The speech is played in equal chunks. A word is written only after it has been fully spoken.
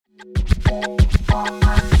Okay,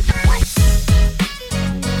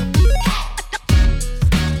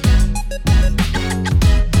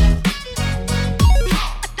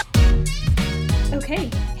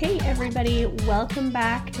 hey everybody, welcome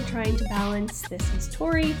back to Trying to Balance. This is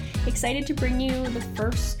Tori, excited to bring you the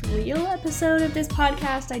first real episode of this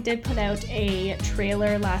podcast. I did put out a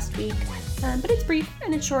trailer last week, but it's brief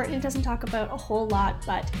and it's short and it doesn't talk about a whole lot,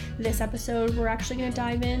 but this episode we're actually going to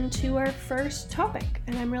dive into our first topic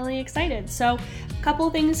and I'm really excited. So a couple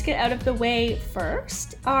of things to get out of the way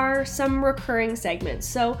first are some recurring segments.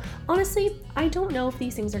 So honestly, I don't know if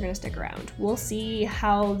these things are going to stick around. We'll see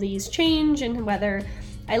how these change and whether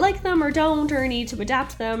I like them or don't, or need to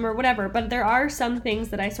adapt them or whatever, but there are some things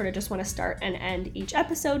that I sort of just want to start and end each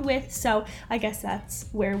episode with, so I guess that's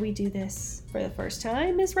where we do this for the first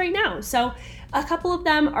time is right now. So a couple of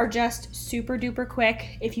them are just super duper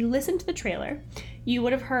quick. If you listen to the trailer, you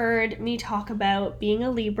would have heard me talk about being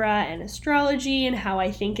a Libra and astrology and how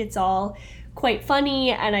I think it's all quite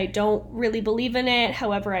funny and I don't really believe in it.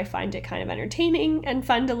 However, I find it kind of entertaining and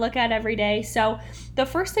fun to look at every day. So the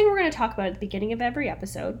first thing we're going to talk about at the beginning of every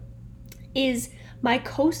episode is my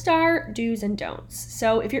CoStar do's and don'ts.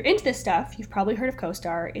 So if you're into this stuff, you've probably heard of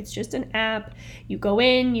CoStar. It's just an app. You go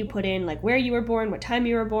in, you put in like where you were born, what time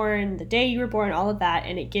you were born, the day you were born, all of that,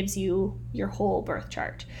 and it gives you your whole birth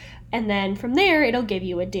chart. And then from there, it'll give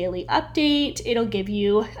you a daily update. It'll give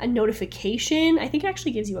you a notification. I think it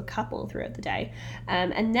actually gives you a couple throughout the day.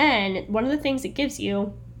 And then one of the things it gives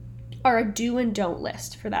you are a do and don't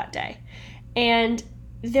list for that day. And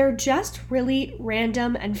they're just really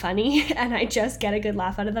random and funny, and I just get a good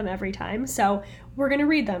laugh out of them every time. So we're going to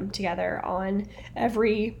read them together on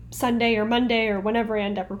every Sunday or Monday or whenever I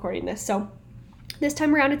end up recording this. So this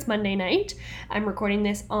time around, it's Monday night. I'm recording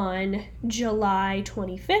this on July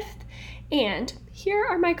 25th, and here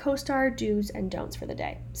are my CoStar do's and don'ts for the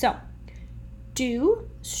day. So, do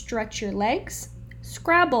stretch your legs,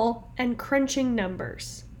 Scrabble, and crunching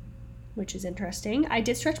numbers, which is interesting. I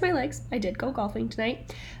did stretch my legs. I did go golfing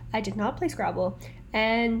tonight. I did not play Scrabble,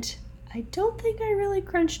 and I don't think I really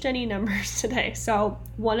crunched any numbers today. So,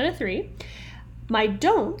 1 out of 3. My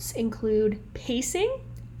don'ts include pacing,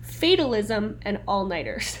 fatalism, and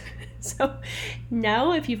all-nighters. So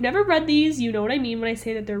now, if you've never read these, you know what I mean when I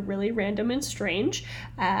say that they're really random and strange.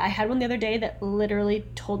 I had one the other day that literally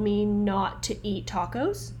told me not to eat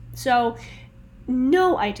tacos. So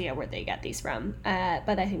no idea where they get these from,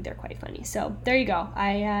 but I think they're quite funny. So there you go.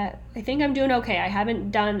 I think I'm doing okay. I haven't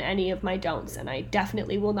done any of my don'ts, and I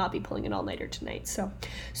definitely will not be pulling an all-nighter tonight.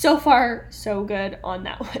 So far, so good on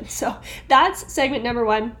that one. So that's segment number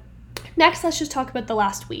 1. Next, let's just talk about the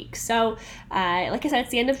last week. So, like I said, it's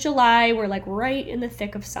the end of July. We're like right in the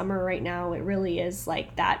thick of summer right now. It really is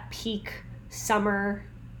like that peak summer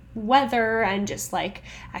weather and just like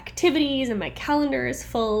activities, and my calendar is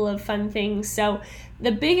full of fun things. So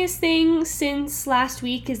the biggest thing since last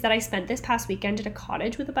week is that I spent this past weekend at a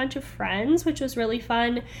cottage with a bunch of friends, which was really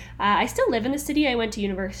fun. I still live in the city I went to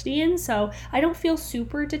university in, so I don't feel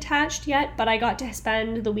super detached yet, but I got to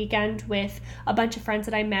spend the weekend with a bunch of friends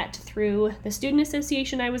that I met through the student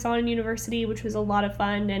association I was on in university, which was a lot of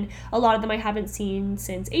fun, and a lot of them I haven't seen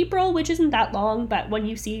since April, which isn't that long, but when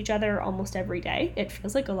you see each other almost every day, it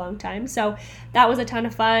feels like a long time. So that was a ton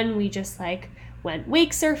of fun. We just went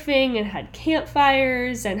wake surfing and had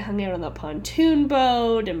campfires and hung out on the pontoon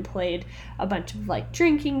boat and played a bunch of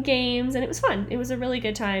drinking games, and it was fun. It was a really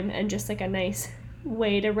good time and just a nice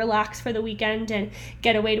way to relax for the weekend and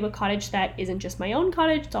get away to a cottage that isn't just my own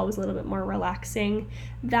cottage. It's always a little bit more relaxing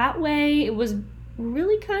that way. It was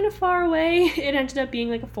really kind of far away. It ended up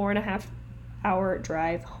being a 4.5 hour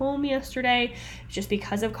drive home yesterday, just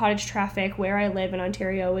because of cottage traffic. Where I live in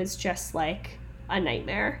Ontario is just a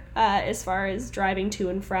nightmare as far as driving to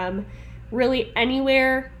and from really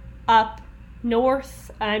anywhere up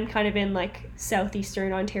north. I'm kind of in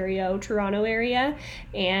southeastern Ontario, Toronto area,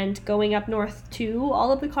 and going up north to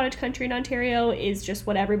all of the cottage country in Ontario is just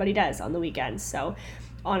what everybody does on the weekends. So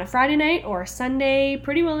on a Friday night or a Sunday,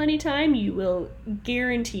 pretty well anytime, you will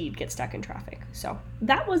guaranteed get stuck in traffic. So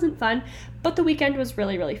that wasn't fun, but the weekend was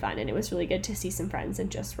really, really fun, and it was really good to see some friends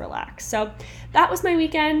and just relax. So that was my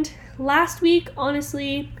weekend. Last week,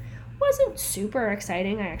 honestly, wasn't super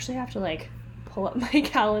exciting. I actually have to pull up my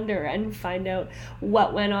calendar and find out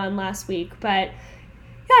what went on last week, but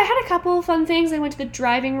yeah, I had a couple of fun things. I went to the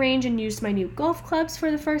driving range and used my new golf clubs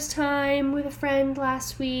for the first time with a friend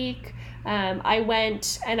last week. I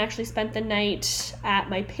went and actually spent the night at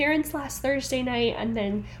my parents' last Thursday night, and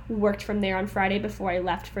then worked from there on Friday before I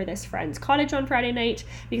left for this friend's cottage on Friday night,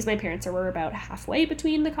 because my parents were about halfway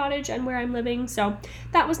between the cottage and where I'm living. So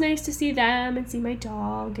that was nice to see them and see my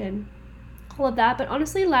dog, and all of that. But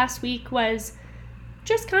honestly, last week was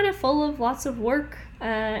just kind of full of lots of work,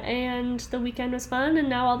 and the weekend was fun, and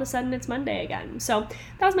now all of a sudden it's Monday again. So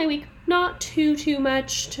that was my week. Not too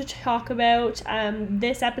much to talk about.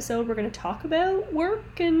 This episode we're going to talk about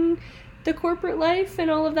work and the corporate life and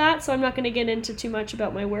all of that, so I'm not going to get into too much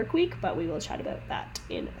about my work week, but we will chat about that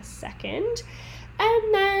in a second.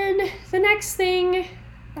 And then the next thing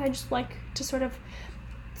I just like to sort of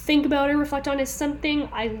think about or reflect on is something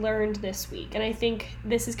I learned this week. And I think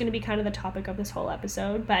this is going to be kind of the topic of this whole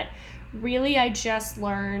episode, but really I just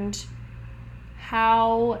learned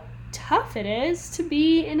how tough it is to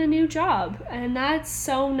be in a new job. And that's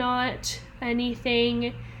so not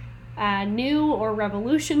anything new or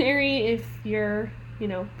revolutionary if you're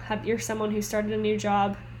someone who started a new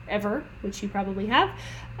job ever, which you probably have.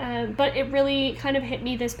 But it really kind of hit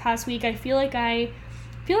me this past week. I feel like I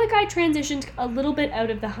transitioned a little bit out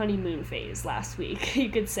of the honeymoon phase last week, you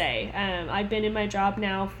could say. I've been in my job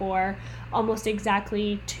now for almost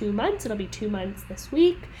exactly 2 months. It'll be 2 months this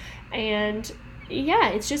week. And yeah,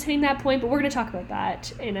 it's just hitting that point, but we're going to talk about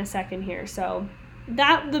that in a second here. So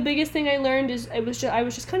the biggest thing I learned is I was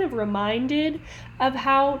just kind of reminded of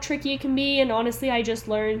how tricky it can be. And honestly, I just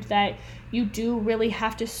learned that you do really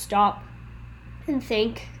have to stop and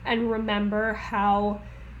think and remember how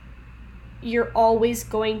you're always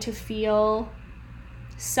going to feel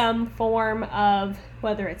some form of,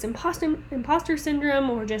 whether it's imposter syndrome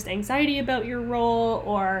or just anxiety about your role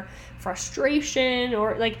or frustration,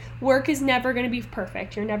 or like, work is never going to be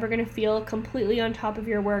perfect. You're never going to feel completely on top of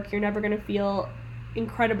your work. You're never going to feel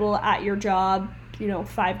incredible at your job,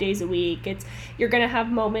 5 days a week. You're going to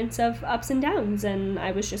have moments of ups and downs, and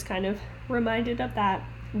I was just kind of reminded of that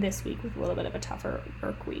this week with a little bit of a tougher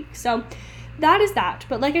work week. So that is that.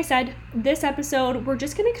 But like I said, this episode, we're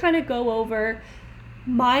just going to kind of go over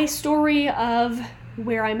my story of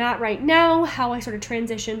where I'm at right now, how I sort of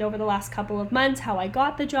transitioned over the last couple of months, how I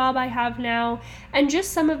got the job I have now, and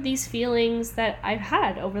just some of these feelings that I've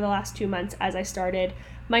had over the last 2 months as I started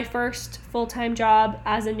my first full-time job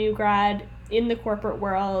as a new grad in the corporate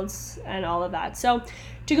world and all of that. So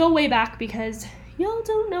to go way back, because y'all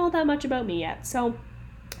don't know that much about me yet. So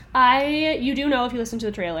you do know if you listen to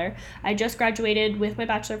the trailer, I just graduated with my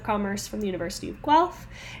Bachelor of Commerce from the University of Guelph,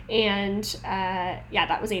 and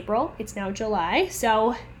that was April. It's now July.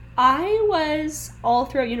 So I was all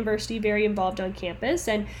throughout university very involved on campus,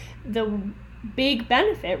 and the big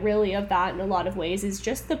benefit really of that in a lot of ways is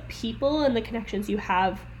just the people and the connections you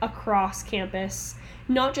have across campus,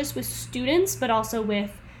 not just with students, but also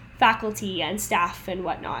with faculty and staff and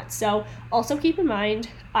whatnot. So also keep in mind,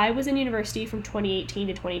 I was in university from 2018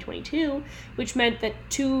 to 2022, which meant that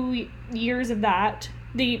 2 years of that,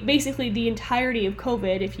 basically the entirety of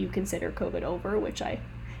COVID, if you consider COVID over, which I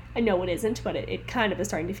know it isn't, but it kind of is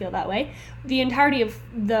starting to feel that way. The entirety of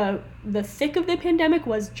the thick of the pandemic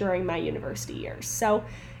was during my university years. So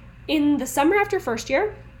in the summer after first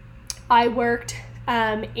year, I worked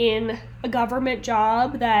in a government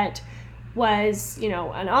job that was,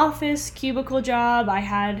 an office cubicle job.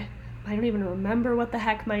 I don't even remember what the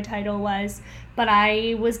heck my title was, but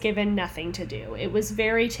I was given nothing to do. It was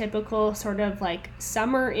very typical sort of like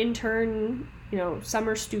summer intern,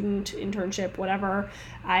 summer student internship, whatever.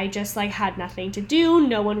 I just had nothing to do.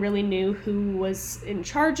 No one really knew who was in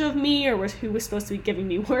charge of me or who was supposed to be giving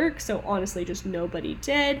me work. So honestly, just nobody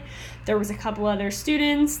did. There was a couple other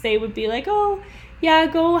students. They would be like, oh, yeah,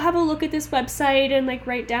 go have a look at this website and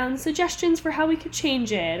write down suggestions for how we could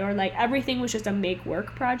change it. Or everything was just a make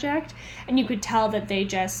work project. And you could tell that they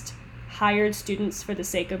just hired students for the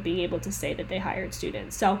sake of being able to say that they hired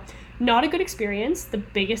students. So not a good experience. The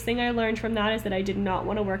biggest thing I learned from that is that I did not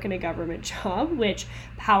want to work in a government job, which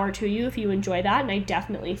power to you if you enjoy that. And I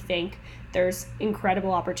definitely think there's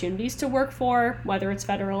incredible opportunities to work for, whether it's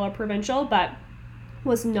federal or provincial, but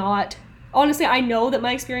was not. Honestly, I know that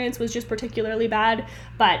my experience was just particularly bad,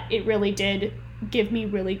 but it really did give me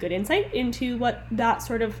really good insight into what that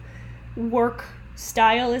sort of work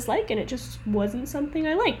style is like, and it just wasn't something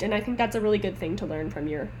I liked. And I think that's a really good thing to learn from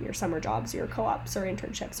your summer jobs, your co-ops or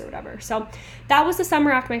internships or whatever. So that was the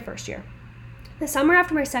summer after my first year. The summer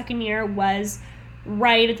after my second year was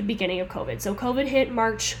right at the beginning of COVID. So COVID hit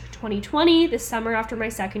March 2020. The summer after my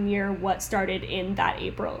second year, what started in that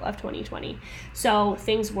April of 2020. So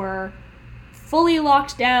things were fully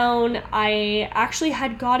locked down. I actually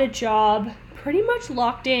had got a job pretty much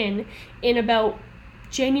locked in about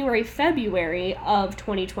January, February of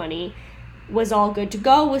 2020 was all good to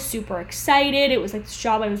go, was super excited. It was like this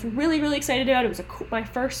job I was really, really excited about. It was my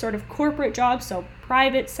first sort of corporate job, so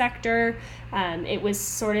private sector. It was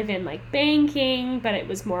sort of in like banking, but it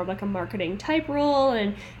was more of like a marketing type role.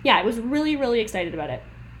 And yeah, I was really, really excited about it.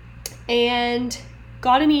 And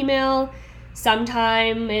got an email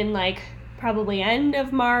sometime in like probably end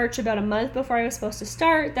of March, about a month before I was supposed to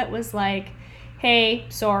start, that was like, hey,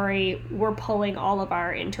 sorry, we're pulling all of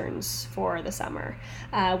our interns for the summer,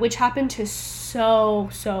 which happened to so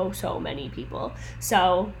many people.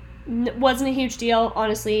 So wasn't a huge deal,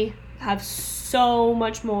 honestly. Have so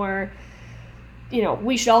much more,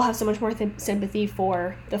 we should all have so much more sympathy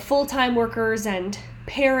for the full-time workers and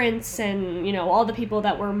parents and, all the people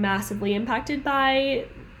that were massively impacted by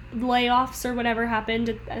layoffs or whatever happened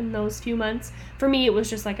in those few months. For me, it was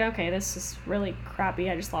just like, okay, this is really crappy.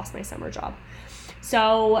 I just lost my summer job.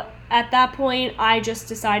 So at that point, I just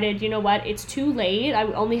decided, you know what, it's too late. I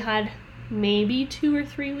only had maybe 2 or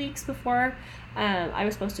 3 weeks before I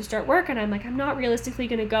was supposed to start work. And I'm like, I'm not realistically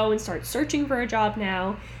going to go and start searching for a job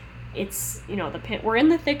now. It's, we're in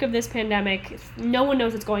the thick of this pandemic. No one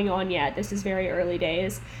knows what's going on yet. This is very early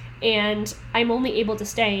days. And I'm only able to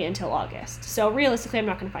stay until August. So realistically, I'm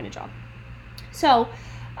not going to find a job. So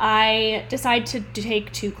I decided to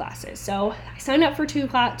take 2 classes. So I signed up for 2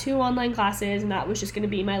 online classes, and that was just going to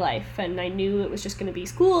be my life. And I knew it was just going to be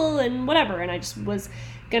school and whatever. And I just was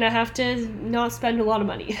going to have to not spend a lot of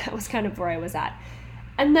money. That was kind of where I was at.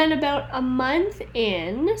 And then about a month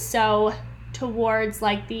in, so towards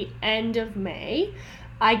like the end of May,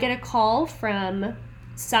 I get a call from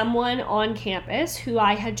someone on campus who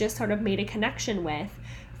I had just sort of made a connection with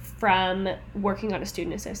from working on a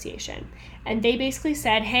student association. And they basically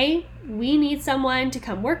said, hey, we need someone to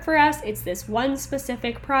come work for us. It's this one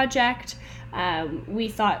specific project. We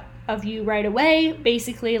thought of you right away.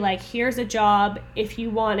 Basically, like, here's a job. If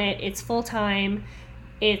you want it, it's full-time.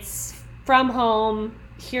 It's from home.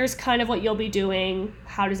 Here's kind of what you'll be doing.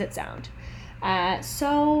 How does it sound?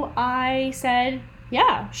 So I said,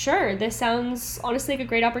 yeah, sure. This sounds honestly like a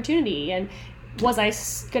great opportunity. And was I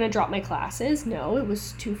going to drop my classes? No, it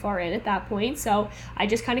was too far in at that point. So I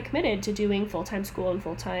just kind of committed to doing full-time school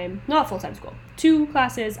and not full-time school, 2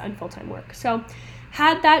 classes and full-time work. So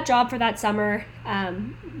had that job for that summer,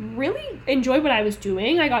 really enjoyed what I was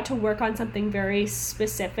doing. I got to work on something very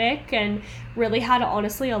specific and really had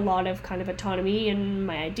honestly a lot of kind of autonomy, and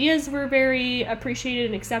my ideas were very appreciated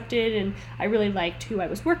and accepted, and I really liked who I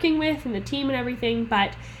was working with and the team and everything.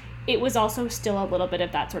 But it was also still a little bit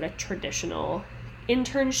of that sort of traditional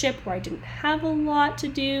internship where I didn't have a lot to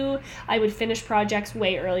do. I would finish projects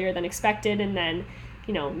way earlier than expected, and then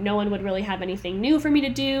no one would really have anything new for me to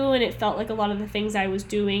do, and it felt like a lot of the things I was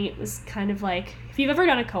doing, it was kind of like, if you've ever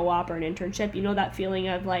done a co-op or an internship, that feeling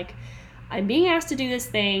of like, I'm being asked to do this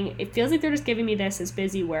thing, it feels like they're just giving me this as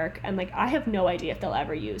busy work, and like, I have no idea if they'll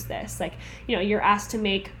ever use this. Like, you're asked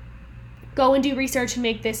to go and do research and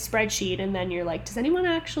make this spreadsheet, and then you're like, does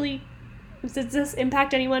this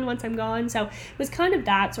impact anyone once I'm gone? So it was kind of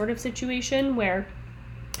that sort of situation where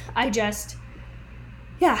I just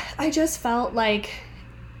felt like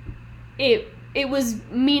it was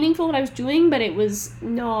meaningful what I was doing, but it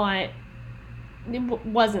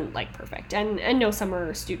wasn't like perfect, and no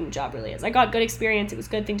summer student job really is. I got good experience, it was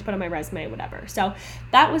a good thing to put on my resume, whatever. So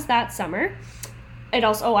that was that summer. It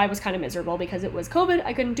also, I was kind of miserable because it was COVID,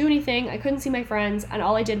 I couldn't do anything, I couldn't see my friends, and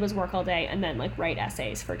all I did was work all day and then like write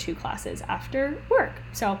essays for 2 classes after work.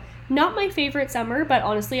 So not my favorite summer, but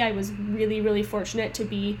honestly I was really, really fortunate to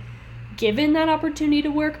be given that opportunity to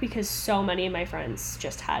work because so many of my friends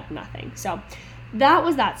just had nothing. So that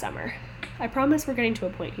was that summer. I promise we're getting to a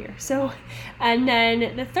point here. So, and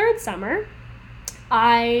then the 3rd summer,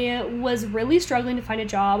 I was really struggling to find a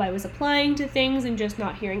job. I was applying to things and just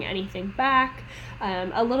not hearing anything back.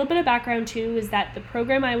 A little bit of background too is that the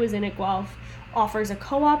program I was in at Guelph offers a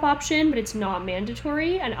co-op option, but it's not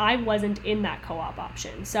mandatory, and I wasn't in that co-op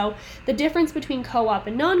option. So the difference between co-op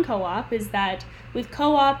and non-co-op is that with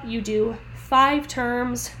co-op you do 5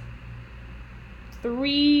 terms,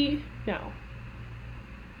 2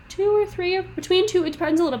 or 3 between 2, it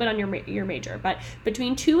depends a little bit on your major, but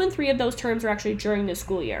between 2 and 3 of those terms are actually during the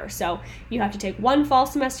school year. So you have to take 1 fall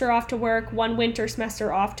semester off to work, 1 winter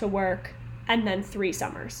semester off to work, and then 3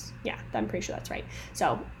 summers. Yeah, I'm pretty sure that's right.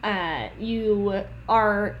 So you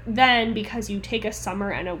are then, because you take a summer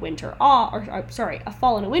and a winter off, a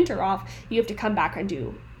fall and a winter off, you have to come back and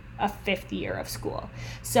do a 5th year of school.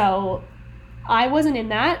 So I wasn't in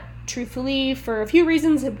that, truthfully, for a few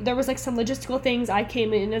reasons. There was like some logistical things. I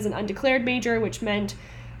came in as an undeclared major, which meant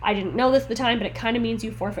I didn't know this at the time, but it kind of means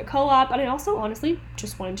you forfeit co-op. And I also honestly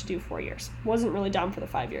just wanted to do 4 years. Wasn't really down for the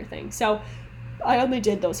 5-year thing. So I only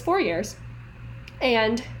did those 4 years.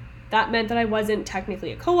 And that meant that I wasn't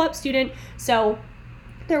technically a co-op student. So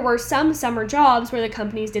there were some summer jobs where the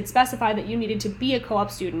companies did specify that you needed to be a co-op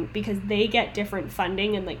student because they get different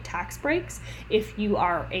funding and like tax breaks if you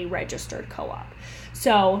are a registered co-op.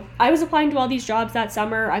 So I was applying to all these jobs that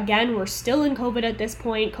summer. Again, we're still in COVID at this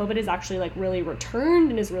point. COVID is actually like really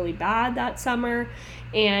returned and is really bad that summer.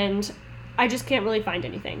 And I just can't really find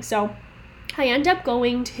anything. So I end up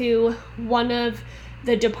going to one of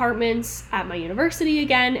the departments at my university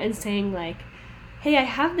again and saying like, hey, I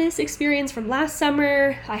have this experience from last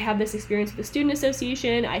summer. I have this experience with the student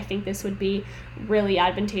association. I think this would be really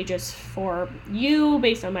advantageous for you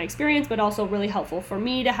based on my experience, but also really helpful for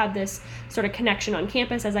me to have this sort of connection on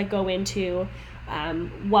campus as I go into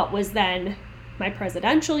what was then my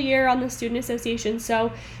presidential year on the student association.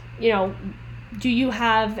 So, do you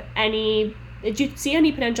see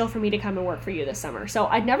any potential for me to come and work for you this summer? So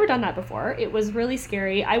I'd never done that before. It was really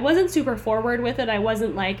scary. I wasn't super forward with it. I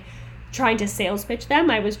wasn't like trying to sales pitch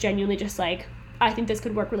them. I was genuinely just like, I think this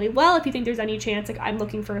could work really well. If you think there's any chance, like I'm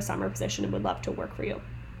looking for a summer position and would love to work for you.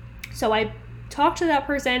 So I talked to that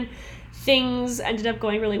person. Things ended up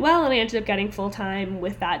going really well and I ended up getting full-time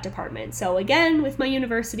with that department. So again, with my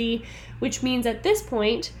university, which means at this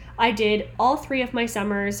point, I did all 3 of my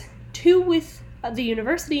summers, 2 with the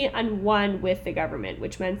university and 1 with the government,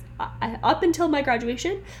 which meant up until my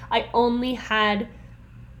graduation, I only had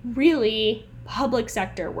really public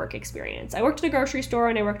sector work experience. I worked at a grocery store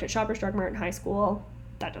and I worked at Shoppers Drug Mart in high school.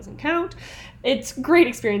 That doesn't count. It's great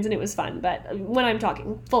experience and it was fun, but when I'm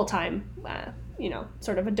talking full-time,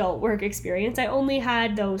 sort of adult work experience, I only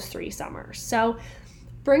had those 3 summers. So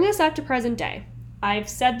bring us up to present day. I've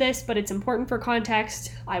said this, but it's important for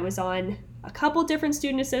context. I was on a couple different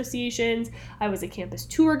student associations. I was a campus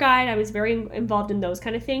tour guide. I was very involved in those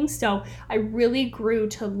kind of things. So I really grew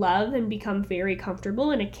to love and become very comfortable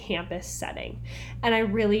in a campus setting. And I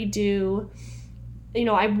really do,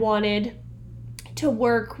 I wanted to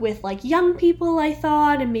work with like young people, I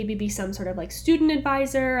thought, and maybe be some sort of like student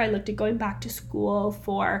advisor. I looked at going back to school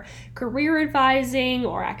for career advising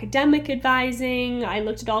or academic advising. I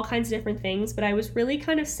looked at all kinds of different things, but I was really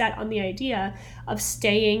kind of set on the idea of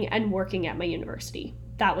staying and working at my university.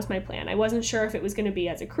 That was my plan. I wasn't sure if it was going to be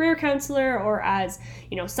as a career counselor or as,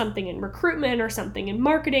 something in recruitment or something in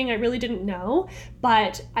marketing. I really didn't know,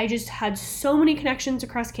 but I just had so many connections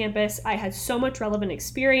across campus. I had so much relevant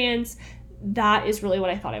experience. That is really what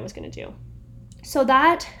I thought I was going to do. So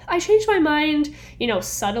that I changed my mind,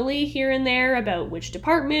 subtly here and there about which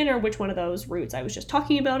department or which one of those routes I was just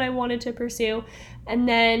talking about I wanted to pursue. And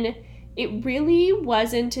then it really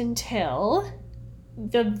wasn't until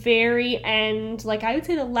the very end, like I would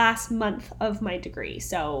say the last month of my degree.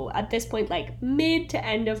 So at this point, like mid to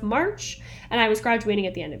end of March, and I was graduating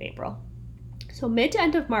at the end of April. So mid to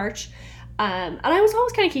end of March, and I was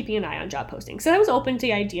always kind of keeping an eye on job postings. So I was open to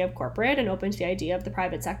the idea of corporate and open to the idea of the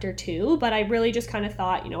private sector too. But I really just kind of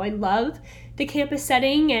thought, I love the campus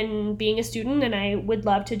setting and being a student, and I would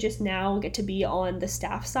love to just now get to be on the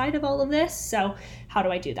staff side of all of this. So how do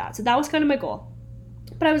I do that? So that was kind of my goal.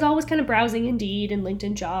 But I was always kind of browsing Indeed and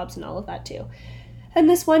LinkedIn jobs and all of that too. And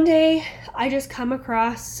this one day, I just come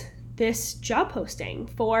across this job posting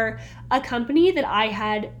for a company that I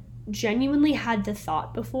had genuinely had the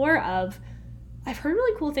thought before of, I've heard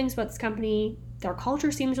really cool things about this company. Their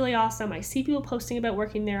culture seems really awesome. I see people posting about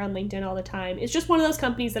working there on LinkedIn all the time. It's just one of those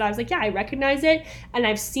companies that I was like, yeah, I recognize it. And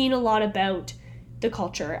I've seen a lot about the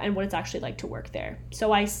culture and what it's actually like to work there.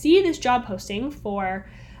 So I see this job posting for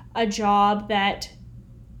a job that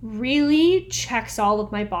really checks all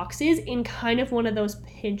of my boxes in kind of one of those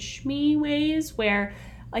pinch me ways where,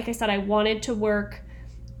 like I said, I wanted to work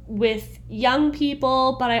with young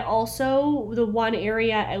people, but I also, the one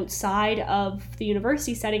area outside of the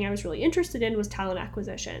university setting I was really interested in was talent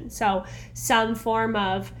acquisition. So some form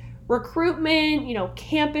of recruitment,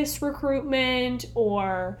 campus recruitment,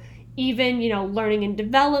 or even, learning and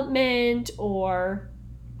development, or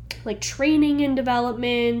like training and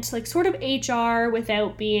development, like sort of HR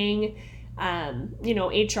without being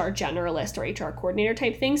HR generalist or HR coordinator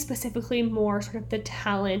type thing, specifically more sort of the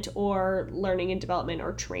talent or learning and development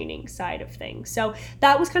or training side of things. So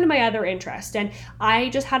that was kind of my other interest. And I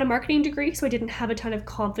just had a marketing degree, so I didn't have a ton of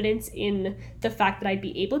confidence in the fact that I'd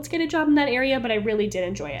be able to get a job in that area, but I really did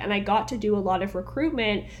enjoy it. And I got to do a lot of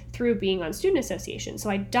recruitment through being on student association. So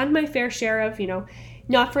I'd done my fair share of,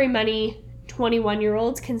 not very many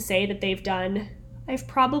 21-year-olds can say that they've done I've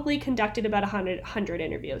probably conducted about 100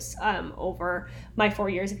 interviews over my 4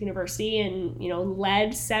 years of university, and,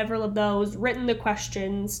 led several of those, written the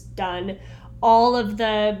questions, done all of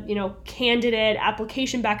the, candidate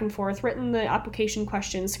application back and forth, written the application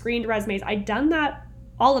questions, screened resumes. I'd done that,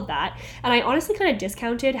 all of that. And I honestly kind of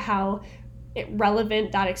discounted how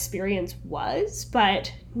relevant that experience was.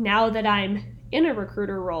 But now that I'm in a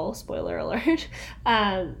recruiter role, spoiler alert,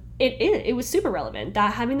 it was super relevant.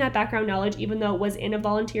 That having that background knowledge, even though it was in a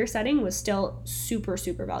volunteer setting, was still super,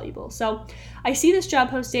 super valuable. So I see this job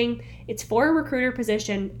posting. It's for a recruiter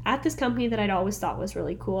position at this company that I'd always thought was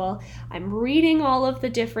really cool. I'm reading all of the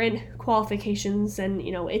different qualifications, and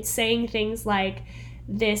it's saying things like,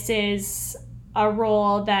 this is a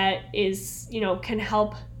role that is, can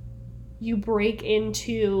help you break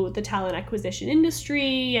into the talent acquisition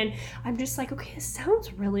industry. And I'm just like, okay, this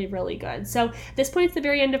sounds really, really good. So at this point, it's the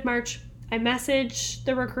very end of March. I message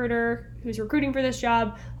the recruiter who's recruiting for this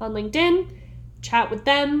job on LinkedIn, chat with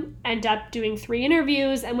them, end up doing 3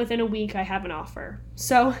 interviews, and within a week I have an offer.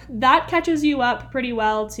 So that catches you up pretty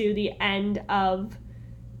well to the end of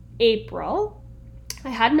April. I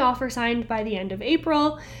had an offer signed by the end of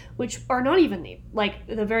April, or not even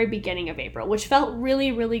the very beginning of April, which felt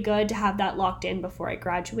really, really good to have that locked in before I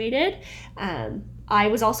graduated. I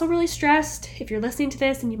was also really stressed. If you're listening to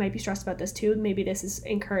this, and you might be stressed about this too, maybe this is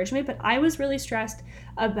encouragement, but I was really stressed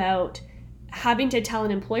about having to tell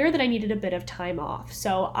an employer that I needed a bit of time off.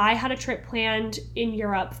 So I had a trip planned in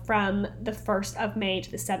Europe from the 1st of May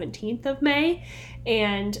to the 17th of May.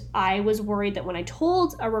 And I was worried that when I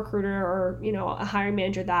told a recruiter or, a hiring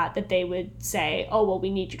manager that they would say, oh, well,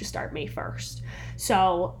 we need you to start May 1st.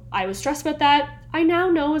 So I was stressed about that. I now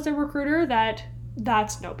know as a recruiter that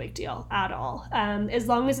that's no big deal at all. As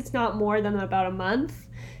long as it's not more than about a month.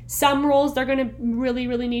 Some roles, they're going to really,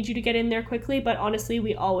 really need you to get in there quickly, but honestly,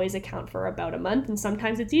 we always account for about a month, and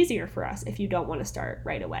sometimes it's easier for us if you don't want to start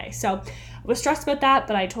right away. So I was stressed about that,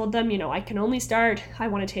 but I told them, I can only start, I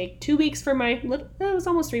want to take 2 weeks for it was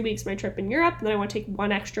almost 3 weeks for my trip in Europe, and then I want to take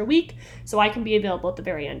 1 extra week so I can be available at the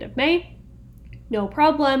very end of May. No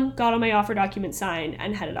problem, got all my offer document signed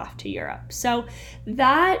and headed off to Europe. So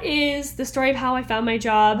that is the story of how I found my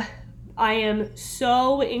job. I am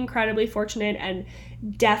so incredibly fortunate and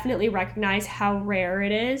definitely recognize how rare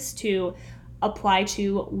it is to apply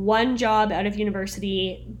to one job out of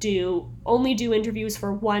university, only do interviews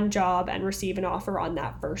for one job and receive an offer on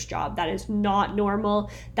that first job. That is not normal.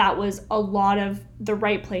 That was a lot of the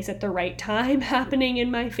right place at the right time happening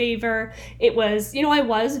in my favor. It was, I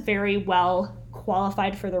was very well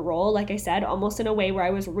qualified for the role, like I said, almost in a way where I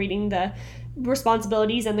was reading the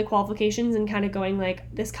responsibilities and the qualifications and kind of going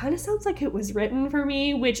like, this kind of sounds like it was written for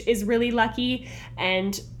me, which is really lucky.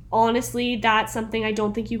 And honestly, that's something I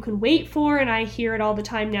don't think you can wait for. And I hear it all the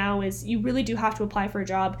time now, is you really do have to apply for a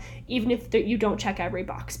job, even if you don't check every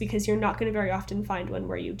box, because you're not going to very often find one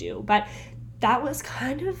where you do. But that was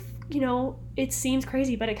kind of, it seems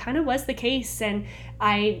crazy, but it kind of was the case. And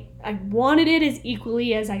I wanted it as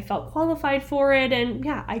equally as I felt qualified for it. And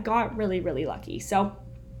yeah, I got really, really lucky. So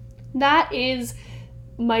that is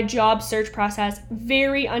my job search process.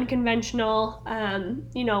 Very unconventional.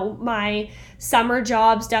 My summer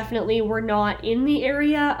jobs definitely were not in the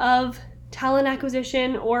area of talent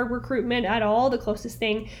acquisition or recruitment at all. The closest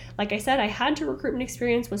thing, like I said, I had to recruitment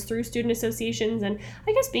experience was through student associations. And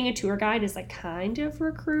I guess being a tour guide is like kind of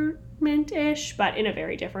recruitment-ish, but in a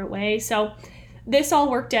very different way. So this all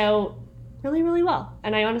worked out really, really well.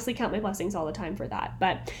 And I honestly count my blessings all the time for that.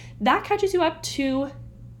 But that catches you up to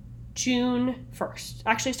June 1st.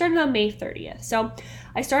 Actually, I started on May 30th. So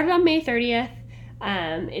I started on May 30th.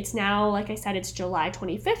 It's now, like I said, it's July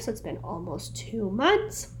 25th. So it's been almost 2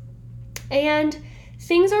 months. And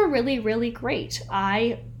things are really, really great.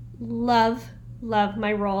 I love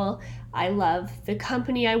my role. I love the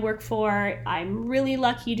company I work for. I'm really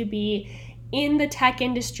lucky to be in the tech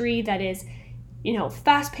industry that is,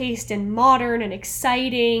 fast-paced and modern and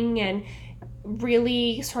exciting and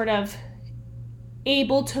really sort of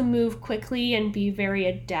able to move quickly and be very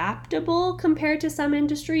adaptable compared to some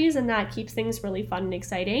industries, and that keeps things really fun and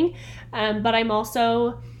exciting. But I'm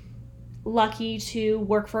also lucky to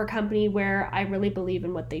work for a company where I really believe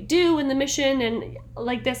in what they do and the mission. And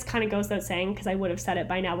like, this kind of goes without saying, because I would have said it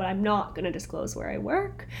by now, but I'm not going to disclose where I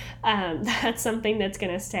work. That's something that's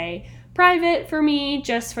going to stay private for me,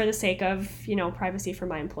 just for the sake of, privacy for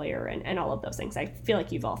my employer and all of those things. I feel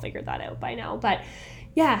like you've all figured that out by now. But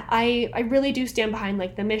yeah, I really do stand behind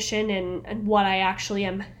like the mission and what I actually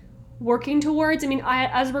am working towards. I mean,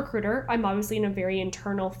 as a recruiter, I'm obviously in a very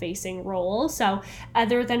internal facing role. So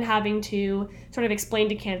other than having to sort of explain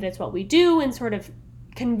to candidates what we do and sort of,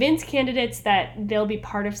 convince candidates that they'll be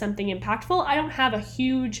part of something impactful. I don't have a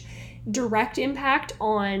huge direct impact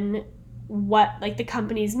on what like the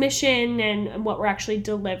company's mission and what we're actually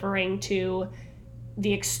delivering to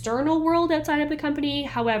the external world outside of the company.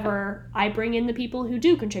 However, I bring in the people who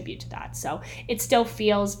do contribute to that. So it still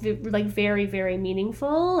feels like very, very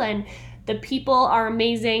meaningful, and the people are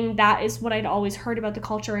amazing. That is what I'd always heard about the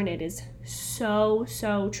culture, and it is so,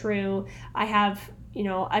 so true. I have,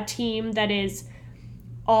 a team that is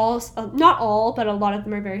not all, but a lot of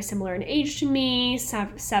them are very similar in age to me.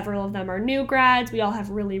 Several of them are new grads. We all have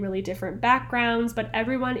really, really different backgrounds, but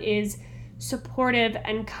everyone is supportive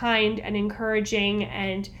and kind and encouraging.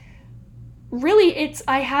 And really,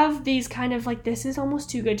 I have these kind of like, this is almost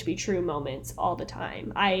too good to be true moments all the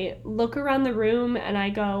time. I look around the room and I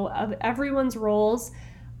go, of everyone's roles,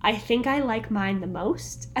 I think I like mine the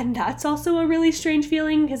most. And that's also a really strange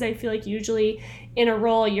feeling, because I feel like usually in a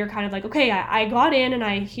role, you're kind of like, okay, I got in and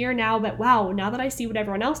I hear now, but wow, now that I see what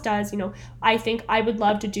everyone else does, I think I would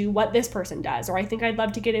love to do what this person does, or I think I'd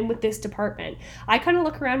love to get in with this department. I kind of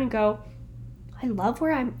look around and go, I love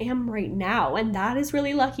where I am right now, and that is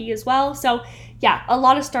really lucky as well. So yeah, a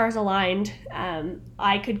lot of stars aligned.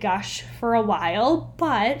 I could gush for a while,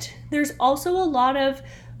 but there's also a lot of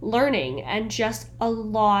learning and just a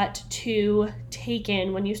lot to take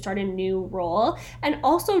in when you start a new role, and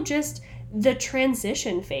also just the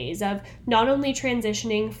transition phase of not only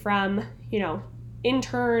transitioning from,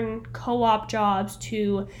 intern co-op jobs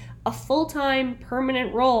to a full-time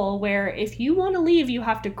permanent role where if you want to leave, you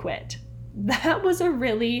have to quit. That was a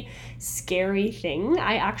really scary thing.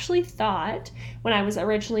 I actually thought, when I was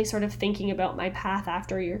originally sort of thinking about my path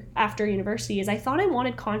after university, is I thought I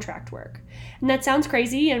wanted contract work. And that sounds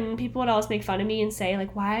crazy, and people would always make fun of me and say,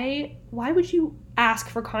 like, why would you ask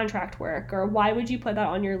for contract work, or why would you put that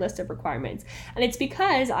on your list of requirements? And it's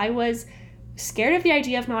because I was scared of the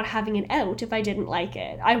idea of not having an out if I didn't like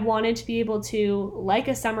it. I wanted to be able to, like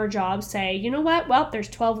a summer job, say, you know what, well, there's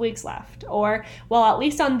 12 weeks left, or, well, at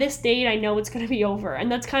least on this date, I know it's going to be over.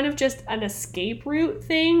 And that's kind of just an escape route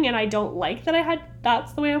thing, and I don't like that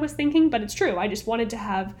that's the way I was thinking, but it's true. I just wanted to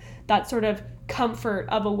have that sort of comfort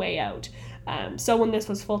of a way out. So when this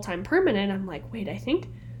was full-time permanent, I'm like, wait, I think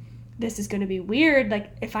this is going to be weird.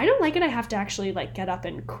 Like, if I don't like it, I have to actually like get up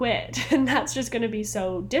and quit. And that's just going to be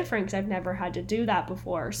so different, because I've never had to do that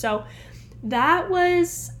before. So that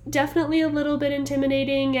was definitely a little bit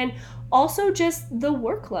intimidating. And also just the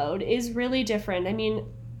workload is really different. I mean,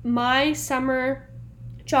 my summer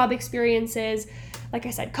job experiences, like I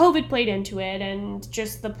said, COVID played into it, and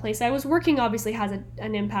just the place I was working obviously has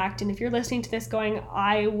an impact. And if you're listening to this going,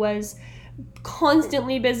 I was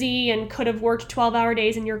constantly busy and could have worked 12-hour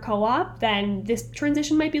days in your co-op, then this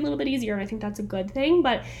transition might be a little bit easier, and I think that's a good thing.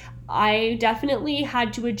 But I definitely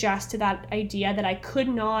had to adjust to that idea that I could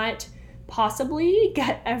not possibly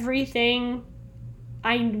get everything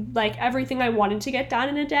I wanted to get done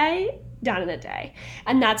in a day.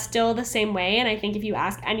 And that's still the same way. And I think if you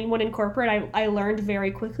ask anyone in corporate, I learned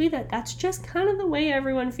very quickly that that's just kind of the way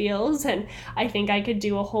everyone feels. And I think I could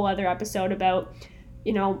do a whole other episode about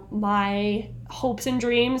my hopes and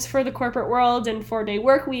dreams for the corporate world and 4-day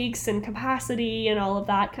work weeks and capacity and all of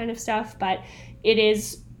that kind of stuff. But it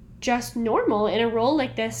is just normal in a role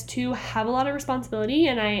like this to have a lot of responsibility.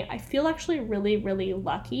 And I feel actually really, really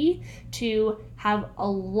lucky to have a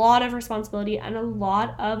lot of responsibility and a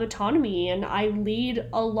lot of autonomy. And I lead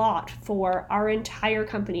a lot for our entire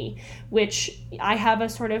company, which I have a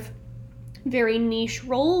sort of very niche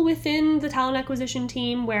role within the talent acquisition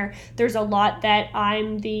team, where there's a lot that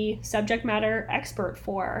I'm the subject matter expert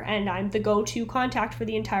for, and I'm the go-to contact for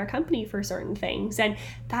the entire company for certain things. And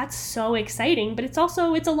that's so exciting, but it's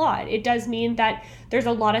a lot. It does mean that there's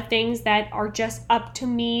a lot of things that are just up to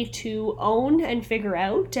me to own and figure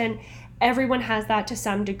out, and everyone has that to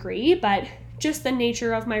some degree. But just the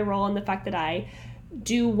nature of my role and the fact that I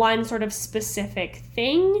do one sort of specific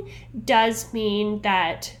thing does mean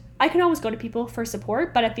that I can always go to people for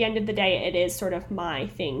support, but at the end of the day, it is sort of my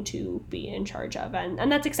thing to be in charge of.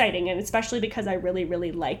 And that's exciting, and especially because I really,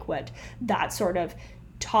 really like what that sort of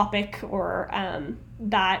topic or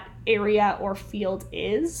that area or field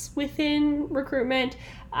is within recruitment.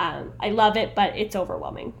 I love it, but it's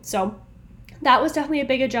overwhelming. So that was definitely a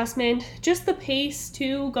big adjustment. Just the pace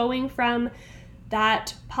to going from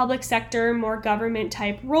that public sector, more government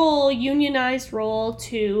type role, unionized role,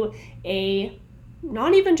 to a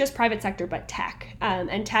not even just private sector, but tech.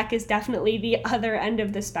 And tech is definitely the other end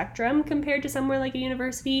of the spectrum compared to somewhere like a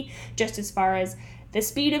university, just as far as the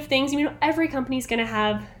speed of things. Every company's going to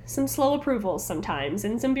have some slow approvals sometimes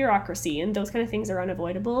and some bureaucracy, and those kind of things are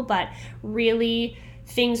unavoidable. But really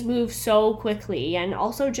things move so quickly. And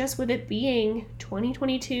also just with it being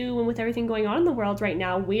 2022 and with everything going on in the world right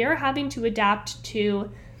now, we are having to adapt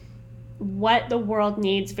to what the world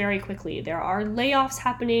needs very quickly. There are layoffs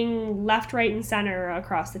happening left, right, and center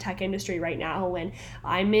across the tech industry right now, and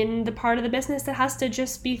I'm in the part of the business that has to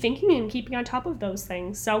just be thinking and keeping on top of those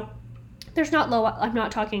things. So I'm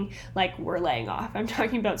not talking like we're laying off. I'm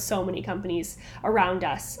talking about so many companies around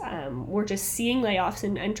us. We're just seeing layoffs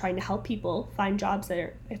and trying to help people find jobs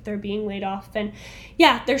if they're being laid off. And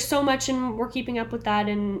yeah, there's so much, and we're keeping up with that,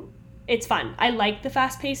 and it's fun. I like the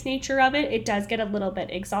fast-paced nature of it. It does get a little bit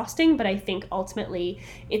exhausting, but I think ultimately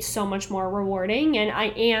it's so much more rewarding. And I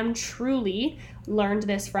am truly learned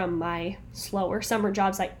this from my slower summer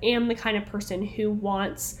jobs. I am the kind of person who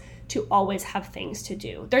wants to always have things to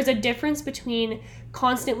do. There's a difference between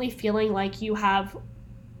constantly feeling like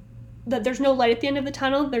that there's no light at the end of the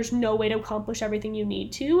tunnel, there's no way to accomplish everything you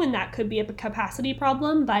need to, and that could be a capacity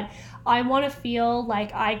problem. But I want to feel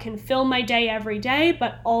like I can fill my day every day,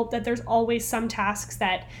 but that there's always some tasks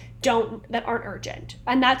that aren't urgent.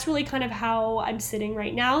 And that's really kind of how I'm sitting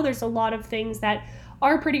right now. There's a lot of things that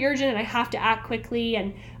are pretty urgent and I have to act quickly,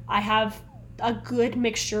 and I have a good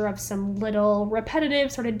mixture of some little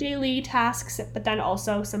repetitive sort of daily tasks, but then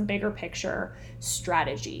also some bigger picture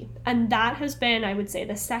strategy. And that has been, I would say,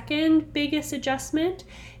 the second biggest adjustment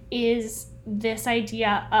is this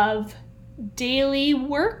idea of daily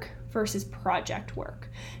work versus project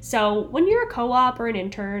work. So when you're a co-op or an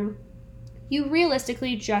intern, you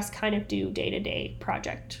realistically just kind of do day-to-day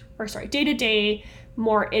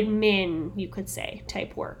more admin, you could say,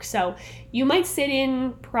 type work. So you might sit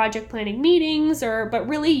in project planning meetings, but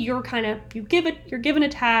really you're given a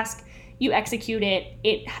task, you execute it.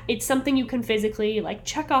 It's something you can physically like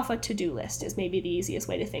check off a to-do list is maybe the easiest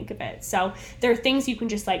way to think of it. So there are things you can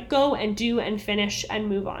just like go and do and finish and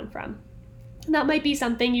move on from. And that might be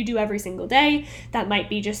something you do every single day. That might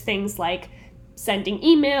be just things like sending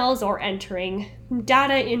emails or entering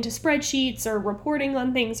data into spreadsheets or reporting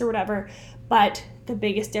on things or whatever. But the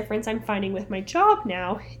biggest difference I'm finding with my job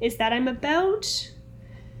now is that I'm about,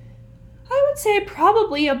 I would say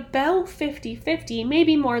probably about 50-50,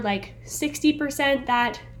 maybe more like 60%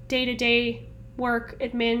 that day-to-day work,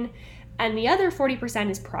 admin, and the other 40%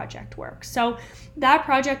 is project work. So that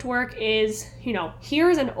project work is,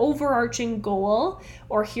 here's an overarching goal,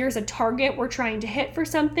 or here's a target we're trying to hit for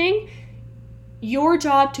something. Your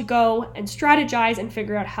job to go and strategize and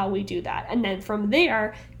figure out how we do that. And then from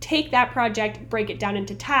there, take that project, break it down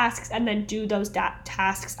into tasks, and then do those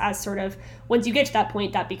tasks as sort of, once you get to that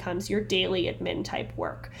point, that becomes your daily admin type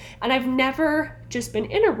work. And I've never just been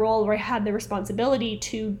in a role where I had the responsibility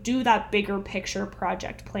to do that bigger picture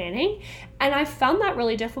project planning. And I've found that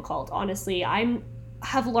really difficult, honestly. I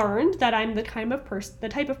have learned that I'm the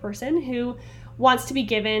type of person who wants to be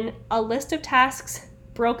given a list of tasks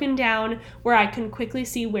broken down where I can quickly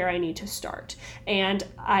see where I need to start. And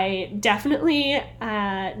I definitely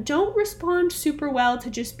don't respond super well to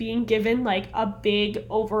just being given like a big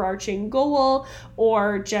overarching goal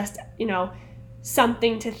or just,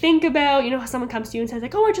 something to think about. How someone comes to you and says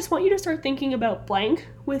like, oh, I just want you to start thinking about blank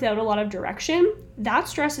without a lot of direction. That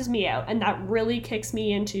stresses me out, and that really kicks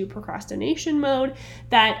me into procrastination mode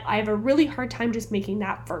that I have a really hard time just making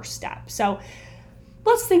that first step. So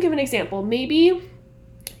let's think of an example. Maybe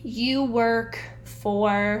you work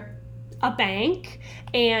for a bank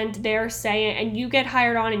and they're saying, and you get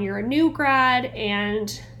hired on and you're a new grad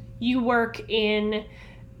and you work in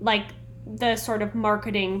like the sort of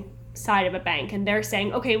marketing side of a bank, and they're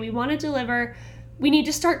saying, okay, we need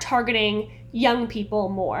to start targeting young people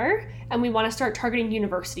more, and we want to start targeting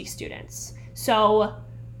university students. So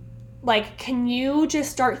like, can you just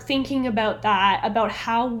start thinking about that, about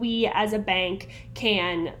how we as a bank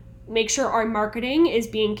can make sure our marketing is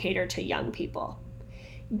being catered to young people?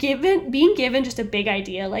 Being given just a big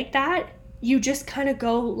idea like that, you just kind of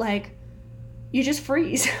go like, you just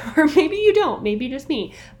freeze. Or maybe you don't, maybe just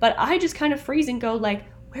me. But I just kind of freeze and go like,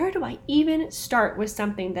 where do I even start with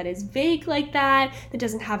something that is vague like that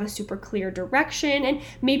doesn't have a super clear direction? And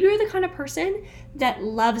maybe you're the kind of person that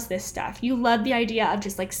loves this stuff. You love the idea of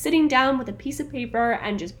just like sitting down with a piece of paper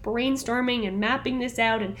and just brainstorming and mapping this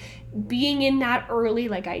out and being in that early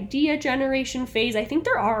like idea generation phase. I think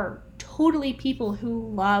there are totally people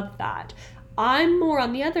who love that. I'm more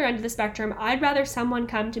on the other end of the spectrum. I'd rather someone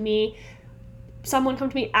come to me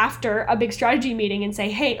after a big strategy meeting and say,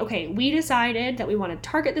 hey, okay, we decided that we want to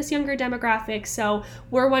target this younger demographic, so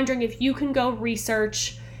we're wondering if you can go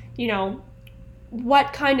research,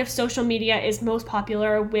 what kind of social media is most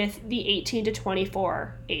popular with the 18 to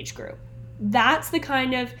 24 age group. That's the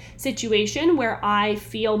kind of situation where I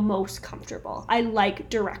feel most comfortable. I like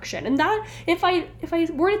direction. And that, if I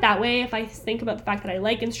word it that way, if I think about the fact that I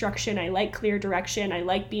like instruction, I like clear direction, I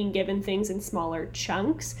like being given things in smaller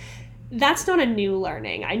chunks, that's not a new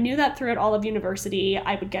learning. I knew that throughout all of university.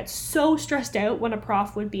 I would get so stressed out when a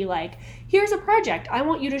prof would be like, here's a project. I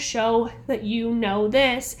want you to show that you know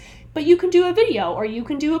this, but you can do a video, or you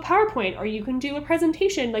can do a PowerPoint, or you can do a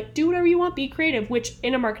presentation. Like, do whatever you want, be creative, which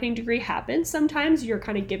in a marketing degree happens. Sometimes you're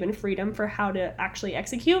kind of given freedom for how to actually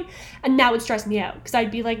execute. And that would stress me out because I'd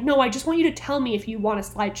be like, no, I just want you to tell me if you want a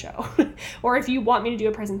slideshow or if you want me to do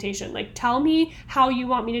a presentation. Like, tell me how you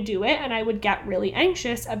want me to do it. And I would get really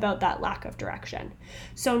anxious about that lack of direction.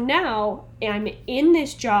 So now I'm in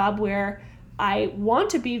this job where I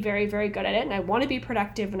want to be very, very good at it, and I want to be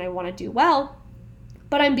productive, and I want to do well.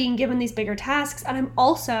 But I'm being given these bigger tasks, and I'm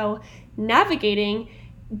also navigating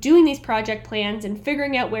doing these project plans and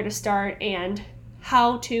figuring out where to start and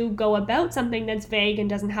how to go about something that's vague and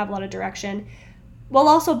doesn't have a lot of direction, while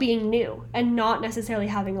also being new and not necessarily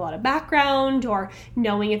having a lot of background or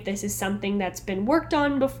knowing if this is something that's been worked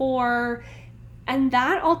on before. And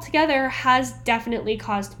that altogether has definitely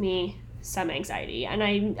caused me some anxiety, and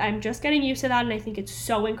I'm just getting used to that, and I think it's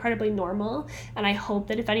so incredibly normal. And I hope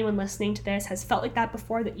that if anyone listening to this has felt like that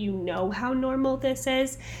before, that you know how normal this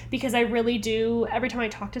is, because I really do. Every time I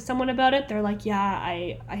talk to someone about it, they're like, yeah,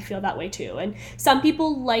 I feel that way too. And some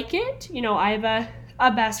people like it. You know, I have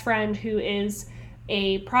a best friend who is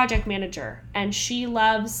a project manager, and she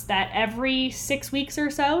loves that every 6 weeks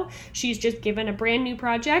or so she's just given a brand new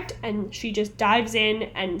project and she just dives in,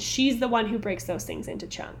 and she's the one who breaks those things into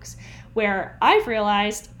chunks. Where I've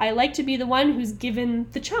realized I like to be the one who's given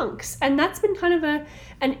the chunks. And that's been kind of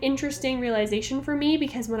an interesting realization for me,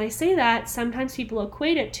 because when I say that, sometimes people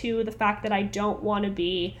equate it to the fact that I don't want to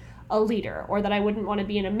be a leader, or that I wouldn't want to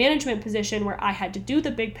be in a management position where I had to do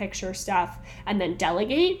the big picture stuff and then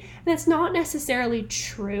delegate. And that's not necessarily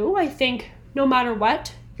true. I think no matter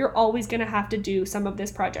what, you're always going to have to do some of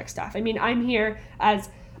this project stuff. I mean, I'm here as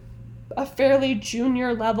a fairly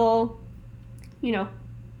junior level,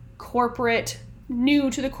 corporate,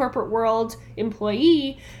 new to the corporate world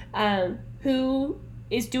employee who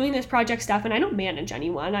is doing this project stuff, and I don't manage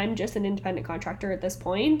anyone. I'm just an independent contractor at this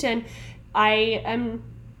point, and I am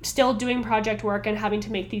still doing project work and having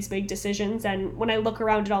to make these big decisions. And when I look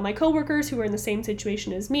around at all my coworkers who are in the same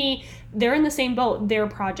situation as me, they're in the same boat. Their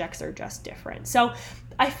projects are just different. So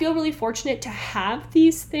I feel really fortunate to have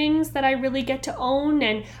these things that I really get to own,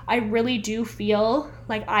 and I really do feel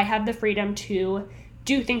like I have the freedom to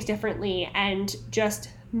do things differently and just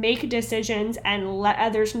make decisions and let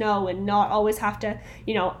others know, and not always have to,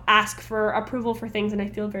 ask for approval for things. And I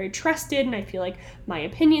feel very trusted, and I feel like my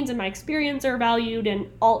opinions and my experience are valued, and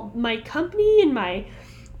all my company and my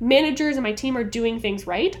managers and my team are doing things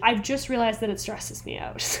right. I've just realized that it stresses me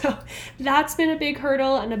out. So that's been a big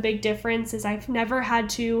hurdle, and a big difference is I've never had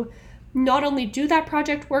to not only do that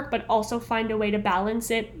project work, but also find a way to balance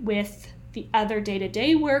it with the other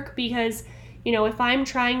day-to-day work. Because if I'm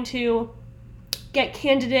trying to get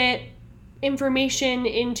candidate information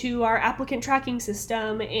into our applicant tracking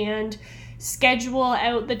system and schedule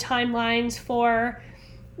out the timelines for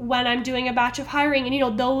when I'm doing a batch of hiring,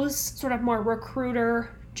 and those sort of more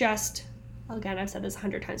recruiter, just, again, I've said this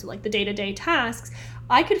 100 times, but like the day-to-day tasks,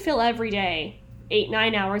 I could fill every day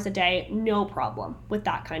 8-9 hours a day, no problem with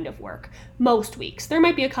that kind of work. Most weeks. There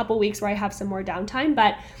might be a couple weeks where I have some more downtime,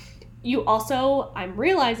 but you also, I'm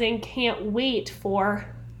realizing, can't wait for,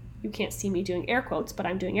 you can't see me doing air quotes, but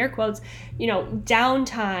I'm doing air quotes,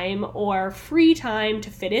 downtime or free time to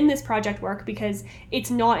fit in this project work, because it's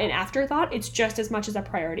not an afterthought. It's just as much as a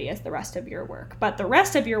priority as the rest of your work. But the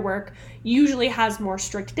rest of your work usually has more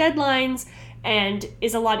strict deadlines and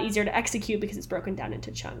is a lot easier to execute because it's broken down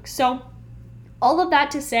into chunks. So all of that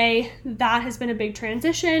to say, that has been a big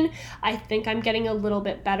transition. I think I'm getting a little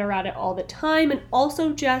bit better at it all the time. And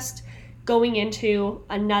also just going into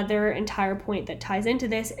another entire point that ties into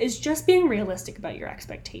this is just being realistic about your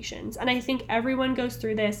expectations. And I think everyone goes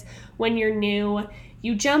through this when you're new.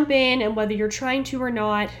 You jump in, and whether you're trying to or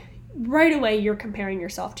not, right away you're comparing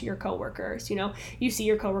yourself to your coworkers. You see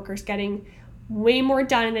your coworkers getting way more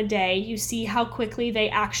done in a day. You see how quickly they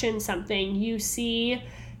action something. You see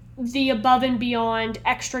the above and beyond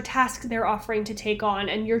extra tasks they're offering to take on,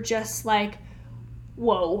 and you're just like,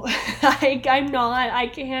 whoa,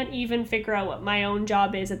 I can't even figure out what my own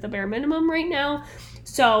job is at the bare minimum right now.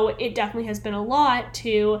 So it definitely has been a lot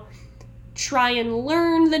to try and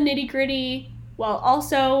learn the nitty gritty, while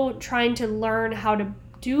also trying to learn how to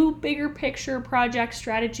do bigger picture project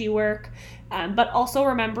strategy work, but also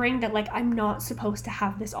remembering that like I'm not supposed to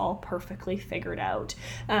have this all perfectly figured out.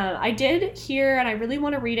 I did hear, and I really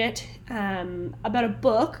want to read it, about a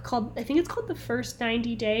book called, I think it's called The First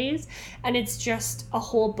 90 Days, and it's just a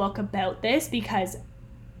whole book about this because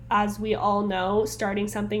as we all know, starting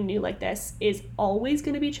something new like this is always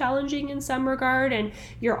going to be challenging in some regard, and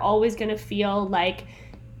you're always going to feel like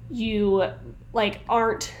you like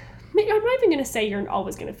aren't, I'm not even going to say you're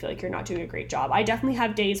always going to feel like you're not doing a great job. I definitely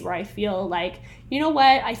have days where I feel like, you know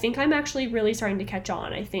what, I think I'm actually really starting to catch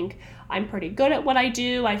on. I think I'm pretty good at what I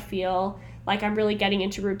do. I feel like I'm really getting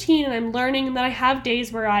into routine and I'm learning. And then I have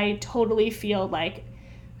days where I totally feel like,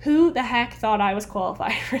 who the heck thought I was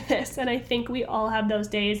qualified for this? And I think we all have those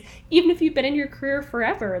days, even if you've been in your career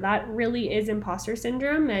forever. That really is imposter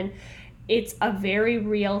syndrome, and it's a very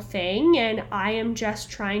real thing. And I am just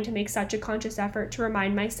trying to make such a conscious effort to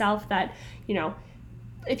remind myself that, you know,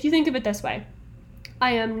 if you think of it this way,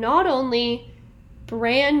 I am not only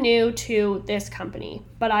brand new to this company,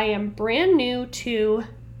 but I am brand new to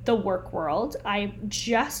the work world. I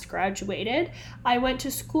just graduated. I went to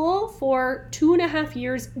school for 2.5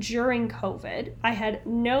 years during COVID. I had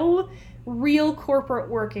no real corporate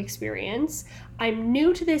work experience. I'm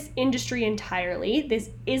new to this industry entirely. This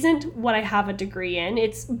isn't what I have a degree in.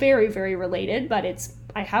 It's very, very related, but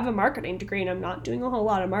I have a marketing degree and I'm not doing a whole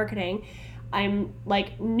lot of marketing. I'm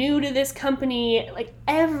like new to this company. Like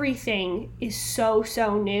everything is so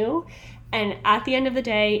new. And at the end of the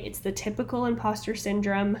day, it's the typical imposter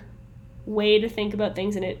syndrome way to think about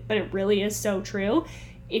things but it really is so true.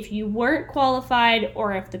 If you weren't qualified,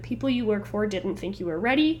 or if the people you work for didn't think you were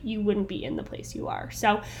ready, you wouldn't be in the place you are.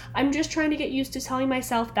 So I'm just trying to get used to telling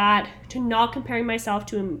myself that, to not comparing myself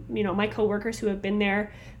to, you know, my coworkers who have been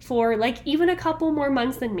there for like even a couple more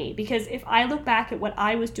months than me. Because if I look back at what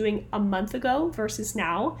I was doing a month ago versus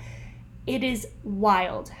now, it is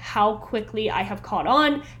wild how quickly I have caught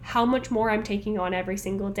on, how much more I'm taking on every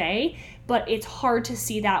single day. But it's hard to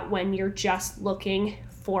see that when you're just looking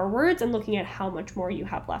forwards and looking at how much more you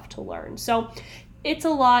have left to learn. So it's a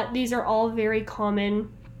lot. These are all very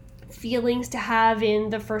common feelings to have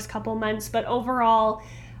in the first couple months. But overall,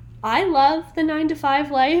 I love the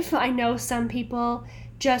 9-to-5 life. I know some people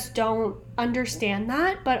just don't understand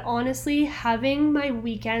that. But honestly, having my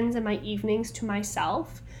weekends and my evenings to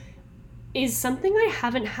myself is something I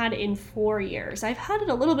haven't had in 4 years. I've had it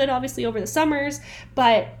a little bit, obviously, over the summers,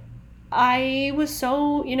 but I was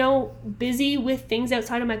so, busy with things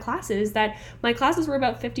outside of my classes that my classes were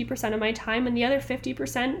about 50% of my time, and the other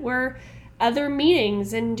 50% were other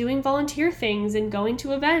meetings and doing volunteer things and going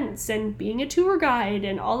to events and being a tour guide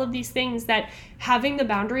and all of these things. That having the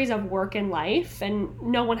boundaries of work and life, and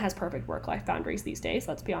no one has perfect work-life boundaries these days,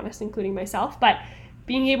 let's be honest, including myself, but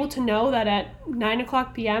being able to know that at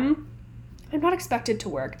 9:00 p.m., I'm not expected to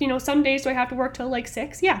work. Some days do I have to work till like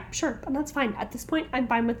 6? Yeah, sure. And that's fine. At this point, I'm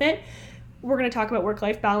fine with it. We're going to talk about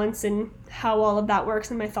work-life balance and how all of that works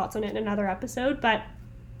and my thoughts on it in another episode. But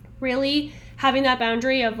really having that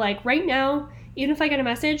boundary of like right now, even if I get a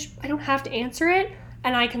message, I don't have to answer it.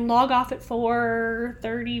 And I can log off at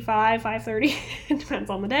 4:35, 5:30, it depends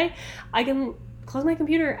on the day. I can close my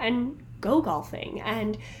computer and go golfing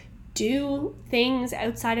and do things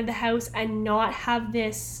outside of the house and not have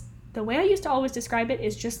this. The way I used to always describe it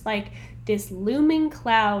is just like this looming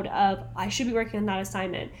cloud of, I should be working on that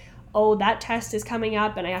assignment. Oh, that test is coming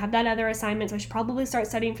up and I have that other assignment, so I should probably start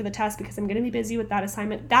studying for the test because I'm going to be busy with that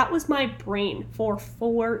assignment. That was my brain for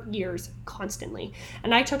 4 years constantly.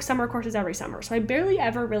 And I took summer courses every summer, so I barely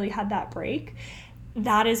ever really had that break.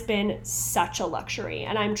 That has been such a luxury,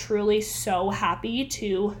 and I'm truly so happy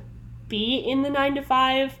to be in the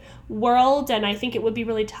 9-to-5 world. And I think it would be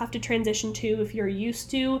really tough to transition to if you're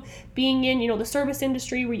used to being in, the service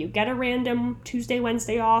industry where you get a random Tuesday,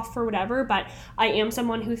 Wednesday off or whatever. But I am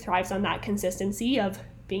someone who thrives on that consistency of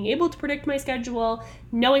being able to predict my schedule,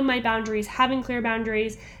 knowing my boundaries, having clear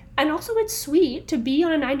boundaries. And also it's sweet to be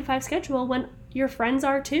on a 9-to-5 schedule when your friends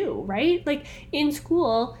are too, right? Like in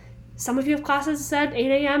school, some of you have classes at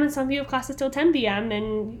 8 a.m. and some of you have classes till 10 p.m.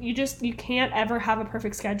 and you can't ever have a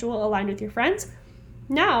perfect schedule aligned with your friends.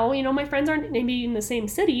 Now, my friends aren't maybe in the same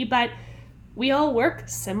city, but we all work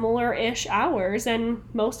similar-ish hours and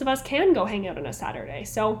most of us can go hang out on a Saturday.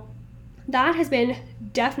 So that has been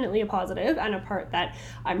definitely a positive and a part that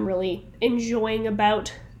I'm really enjoying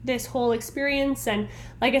about this whole experience. And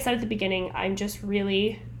like I said at the beginning, I'm just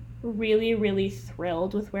really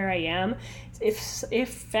thrilled with where I am.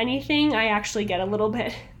 If anything, I actually get a little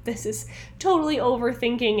bit, this is totally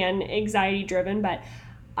overthinking and anxiety driven, but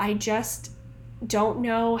I just don't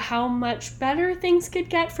know how much better things could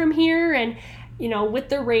get from here. And with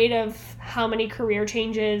the rate of how many career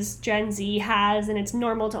changes Gen Z has, and it's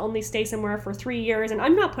normal to only stay somewhere for 3 years, and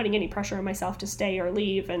I'm not putting any pressure on myself to stay or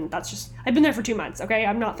leave, and that's just, I've been there for 2 months, okay?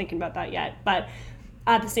 I'm not thinking about that yet, but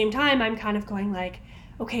at the same time, I'm kind of going like,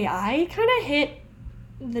 okay, I kind of hit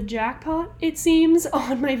the jackpot, it seems,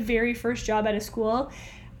 on my very first job at a school.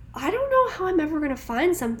 I don't know how I'm ever going to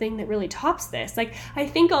find something that really tops this. Like, I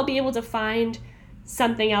think I'll be able to find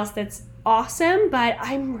something else that's awesome, but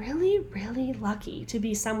I'm really, really lucky to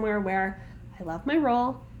be somewhere where I love my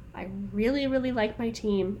role. I really, really like my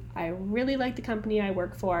team. I really like the company I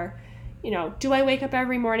work for. Do I wake up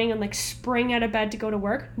every morning and like spring out of bed to go to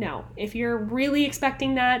work? No. If you're really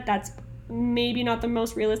expecting that, that's maybe not the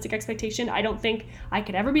most realistic expectation. I don't think I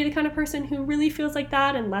could ever be the kind of person who really feels like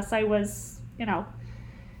that unless I was, I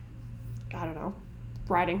don't know,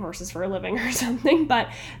 riding horses for a living or something. But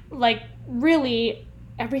like, really,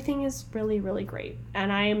 everything is really, really great.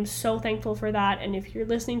 And I am so thankful for that. And if you're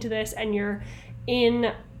listening to this and you're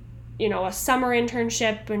in, a summer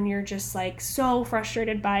internship and you're just like so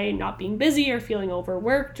frustrated by not being busy or feeling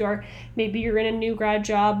overworked, or maybe you're in a new grad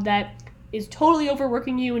job that is totally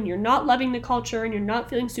overworking you and you're not loving the culture and you're not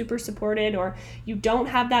feeling super supported, or you don't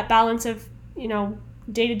have that balance of,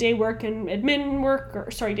 day-to-day work and admin work,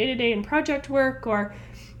 day-to-day and project work, or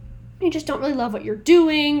you just don't really love what you're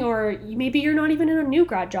doing, or maybe you're not even in a new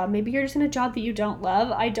grad job. Maybe you're just in a job that you don't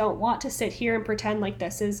love. I don't want to sit here and pretend like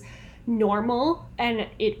this is normal. And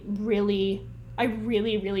I really,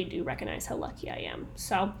 really do recognize how lucky I am.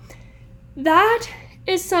 So that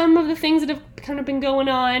is some of the things that have kind of been going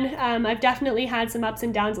on. I've definitely had some ups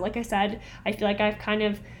and downs. Like I said, I feel like I've kind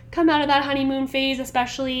of come out of that honeymoon phase,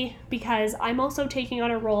 especially because I'm also taking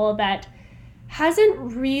on a role that hasn't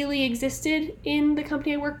really existed in the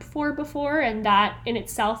company I worked for before, and that in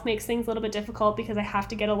itself makes things a little bit difficult because I have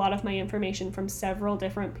to get a lot of my information from several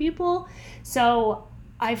different people. So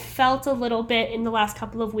I've felt a little bit in the last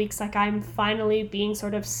couple of weeks like I'm finally being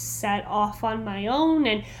sort of set off on my own,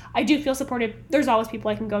 and I do feel supported. There's always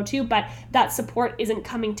people I can go to, but that support isn't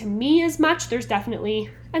coming to me as much. There's definitely,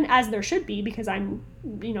 and as there should be, because I'm,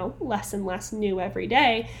 less and less new every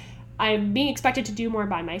day, I'm being expected to do more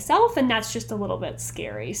by myself, and that's just a little bit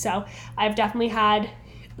scary. So I've definitely had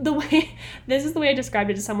this is the way I described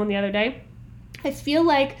it to someone the other day. I feel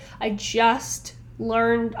like I'm just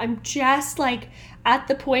like at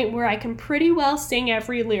the point where I can pretty well sing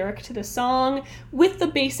every lyric to the song with the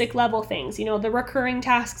basic level things, the recurring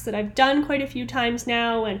tasks that I've done quite a few times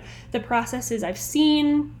now, and the processes I've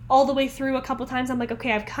seen all the way through a couple times. I'm like,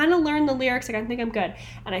 okay, I've kind of learned the lyrics, like I think I'm good.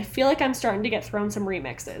 And I feel like I'm starting to get thrown some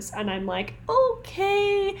remixes, and I'm like,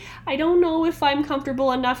 okay, I don't know if I'm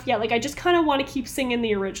comfortable enough yet. Like, I just kind of want to keep singing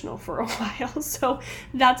the original for a while. So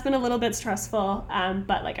that's been a little bit stressful.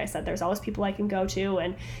 But like I said, there's always people I can go to,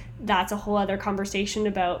 and that's a whole other conversation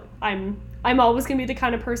about I'm always going to be the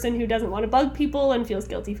kind of person who doesn't want to bug people and feels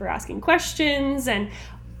guilty for asking questions and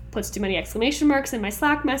puts too many exclamation marks in my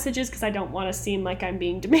Slack messages because I don't want to seem like I'm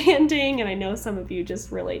being demanding, and I know some of you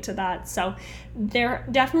just relate to that. So there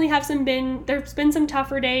definitely there's been some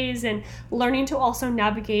tougher days, and learning to also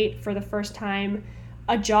navigate for the first time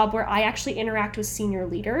a job where I actually interact with senior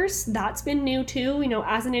leaders. That's been new too.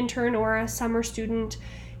 As an intern or a summer student,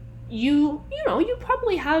 you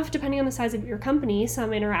probably have, depending on the size of your company,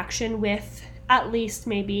 some interaction with at least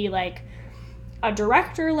maybe like a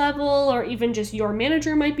director level, or even just your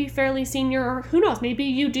manager might be fairly senior, or who knows, maybe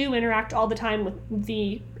you do interact all the time with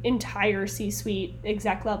the entire C-suite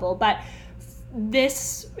exec level. But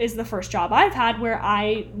this is the first job I've had where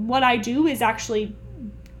what I do is actually,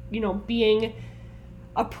 being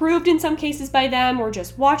approved in some cases by them, or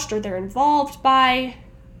just watched, or they're involved by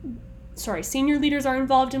senior leaders are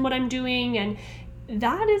involved in what I'm doing, and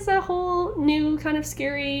that is a whole new kind of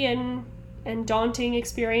scary and daunting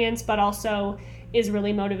experience, but also is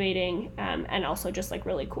really motivating, and also just like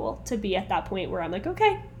really cool to be at that point where I'm like,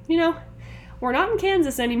 okay, we're not in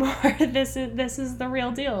Kansas anymore. This is the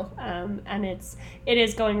real deal, and it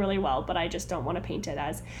is going really well, but I just don't want to paint it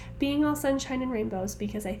as being all sunshine and rainbows,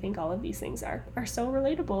 because I think all of these things are so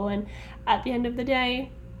relatable. And at the end of the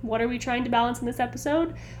day, what are we trying to balance in this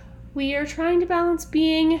episode? We are trying to balance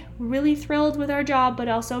being really thrilled with our job, but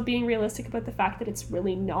also being realistic about the fact that it's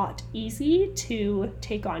really not easy to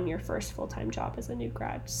take on your first full-time job as a new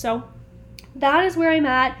grad. So that is where I'm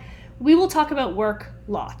at. We will talk about work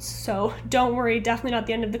lots, so don't worry, definitely not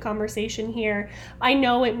the end of the conversation here. I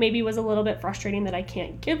know it maybe was a little bit frustrating that I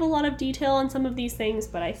can't give a lot of detail on some of these things,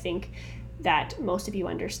 but I think that most of you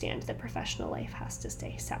understand that professional life has to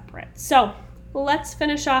stay separate. So let's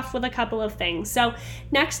finish off with a couple of things. So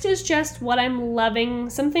next is just what I'm loving,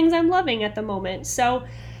 some things I'm loving at the moment. So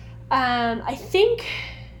I think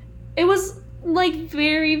it was like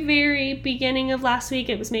very, very beginning of last week.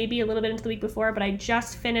 It was maybe a little bit into the week before, but I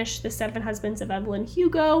just finished The 7 Husbands of Evelyn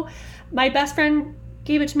Hugo. My best friend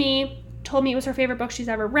gave it to me, told me it was her favorite book she's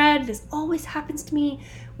ever read. This always happens to me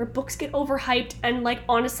where books get overhyped, and like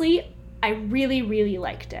honestly, I really, really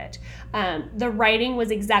liked it. The writing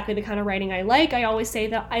was exactly the kind of writing I like. I always say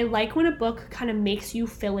that I like when a book kind of makes you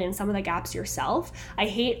fill in some of the gaps yourself. I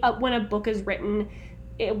hate when a book is written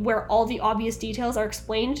where all the obvious details are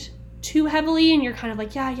explained too heavily and you're kind of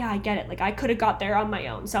like, yeah, I get it. Like I could have got there on my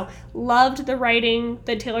own. So loved the writing,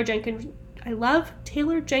 I love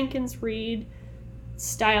Taylor Jenkins Reid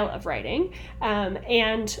style of writing.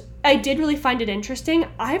 And I did really find it interesting.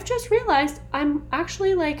 I've just realized I'm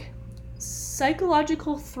actually like,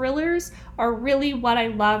 psychological thrillers are really what I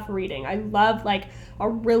love reading. I love like a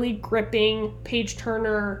really gripping page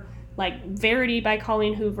turner, like Verity by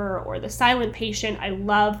Colleen Hoover or The Silent Patient. I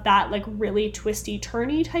love that like really twisty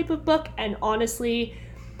turny type of book. And honestly,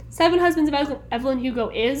 7 Husbands of Evelyn Hugo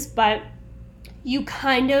is, but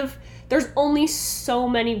there's only so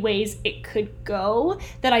many ways it could go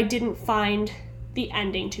that I didn't find the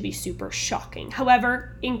ending to be super shocking.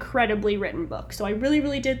 However, incredibly written book. So I really,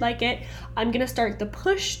 really did like it. I'm going to start The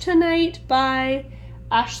Push tonight by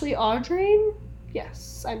Ashley Audrain.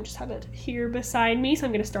 Yes, I just have it here beside me. So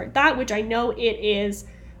I'm going to start that, which I know it is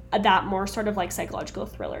that more sort of like psychological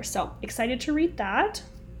thriller. So excited to read that.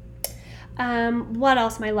 What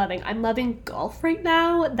else am I loving? I'm loving golf right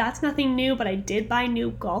now. That's nothing new, but I did buy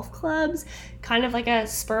new golf clubs, kind of like a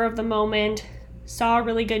spur of the moment. Saw a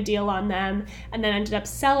really good deal on them and then ended up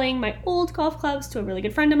selling my old golf clubs to a really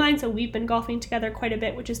good friend of mine. So we've been golfing together quite a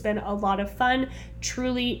bit, which has been a lot of fun.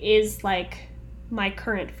 Truly is like my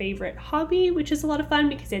current favorite hobby, which is a lot of fun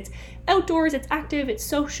because it's outdoors, it's active, it's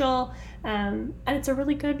social, and it's a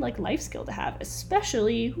really good like life skill to have,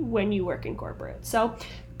 especially when you work in corporate. So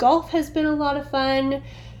golf has been a lot of fun.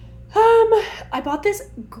 I bought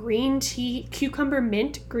this green tea, cucumber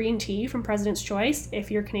mint green tea from President's Choice. If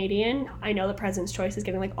you're Canadian, I know that President's Choice is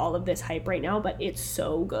getting like all of this hype right now, but it's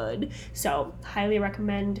so good. So highly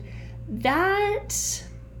recommend that.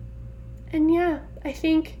 And yeah, I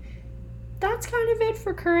think that's kind of it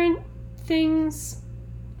for current things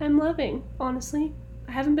I'm loving, honestly.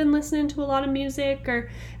 I haven't been listening to a lot of music or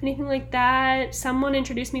anything like that. Someone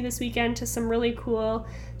introduced me this weekend to some really cool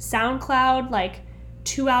SoundCloud, like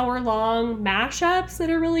 2-hour long mashups that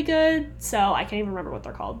are really good. So I can't even remember what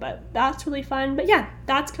they're called, but that's really fun. But yeah,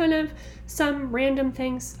 that's kind of some random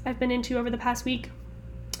things I've been into over the past week.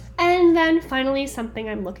 And then finally, something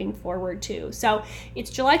I'm looking forward to. So it's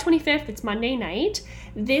July 25th, it's Monday night.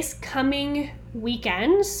 This coming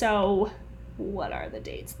weekend, so what are the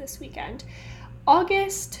dates this weekend? July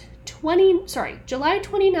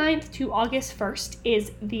 29th to August 1st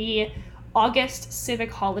is the August civic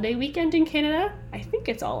holiday weekend in Canada. I think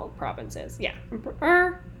it's all provinces. Yeah.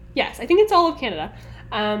 Yes, I think it's all of Canada.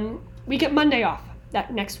 We get Monday off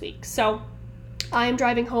that next week. So I'm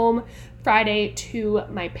driving home Friday to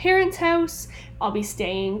my parents' house. I'll be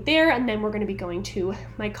staying there, and then we're going to be going to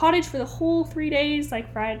my cottage for the whole 3 days,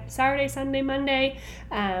 like Friday, Saturday, Sunday, Monday,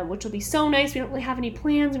 which will be so nice. We don't really have any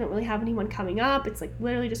plans. We don't really have anyone coming up. It's like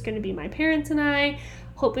literally just going to be my parents and I,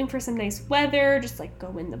 hoping for some nice weather, just like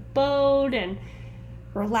go in the boat and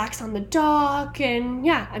relax on the dock. And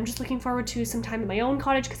yeah, I'm just looking forward to some time at my own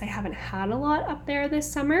cottage because I haven't had a lot up there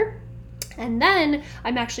this summer. And then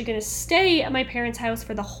I'm actually going to stay at my parents' house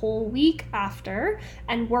for the whole week after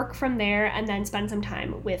and work from there and then spend some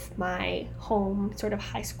time with my home sort of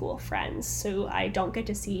high school friends who I don't get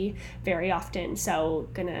to see very often. So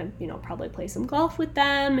gonna, probably play some golf with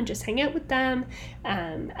them and just hang out with them.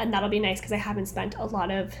 And that'll be nice because I haven't spent a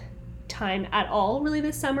lot of time at all really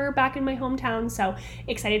this summer back in my hometown. So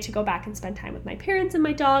excited to go back and spend time with my parents and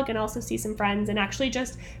my dog and also see some friends and actually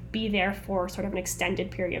just be there for sort of an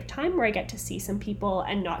extended period of time where I get to see some people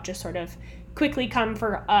and not just sort of quickly come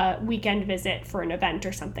for a weekend visit for an event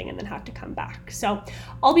or something and then have to come back. So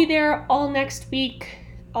I'll be there all next week,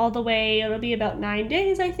 all the way. It'll be about 9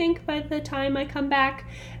 days, I think, by the time I come back.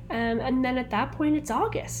 And then at that point it's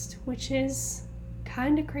August, which is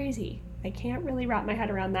kind of crazy. I can't really wrap my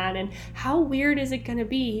head around that. And how weird is it going to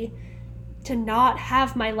be to not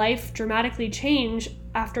have my life dramatically change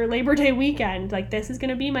after Labor Day weekend? Like, this is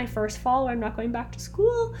going to be my first fall where I'm not going back to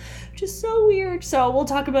school, which is so weird. So we'll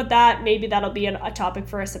talk about that. Maybe that'll be a topic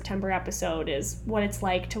for a September episode, is what it's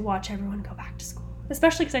like to watch everyone go back to school,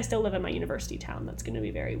 especially because I still live in my university town. That's going to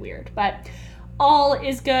be very weird. But all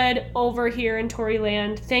is good over here in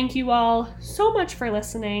Toryland. Thank you all so much for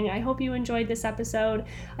listening. I hope you enjoyed this episode.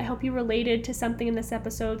 I hope you related to something in this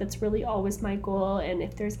episode. That's really always my goal. And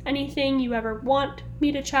if there's anything you ever want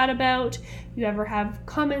me to chat about, you ever have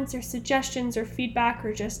comments or suggestions or feedback,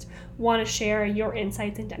 or just want to share your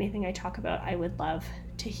insights into anything I talk about, I would love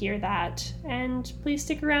to hear that. And please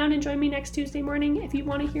stick around and join me next Tuesday morning if you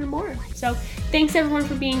want to hear more. So thanks everyone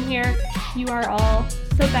for being here. You are all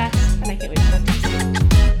the best, and I can't wait to talk to you soon.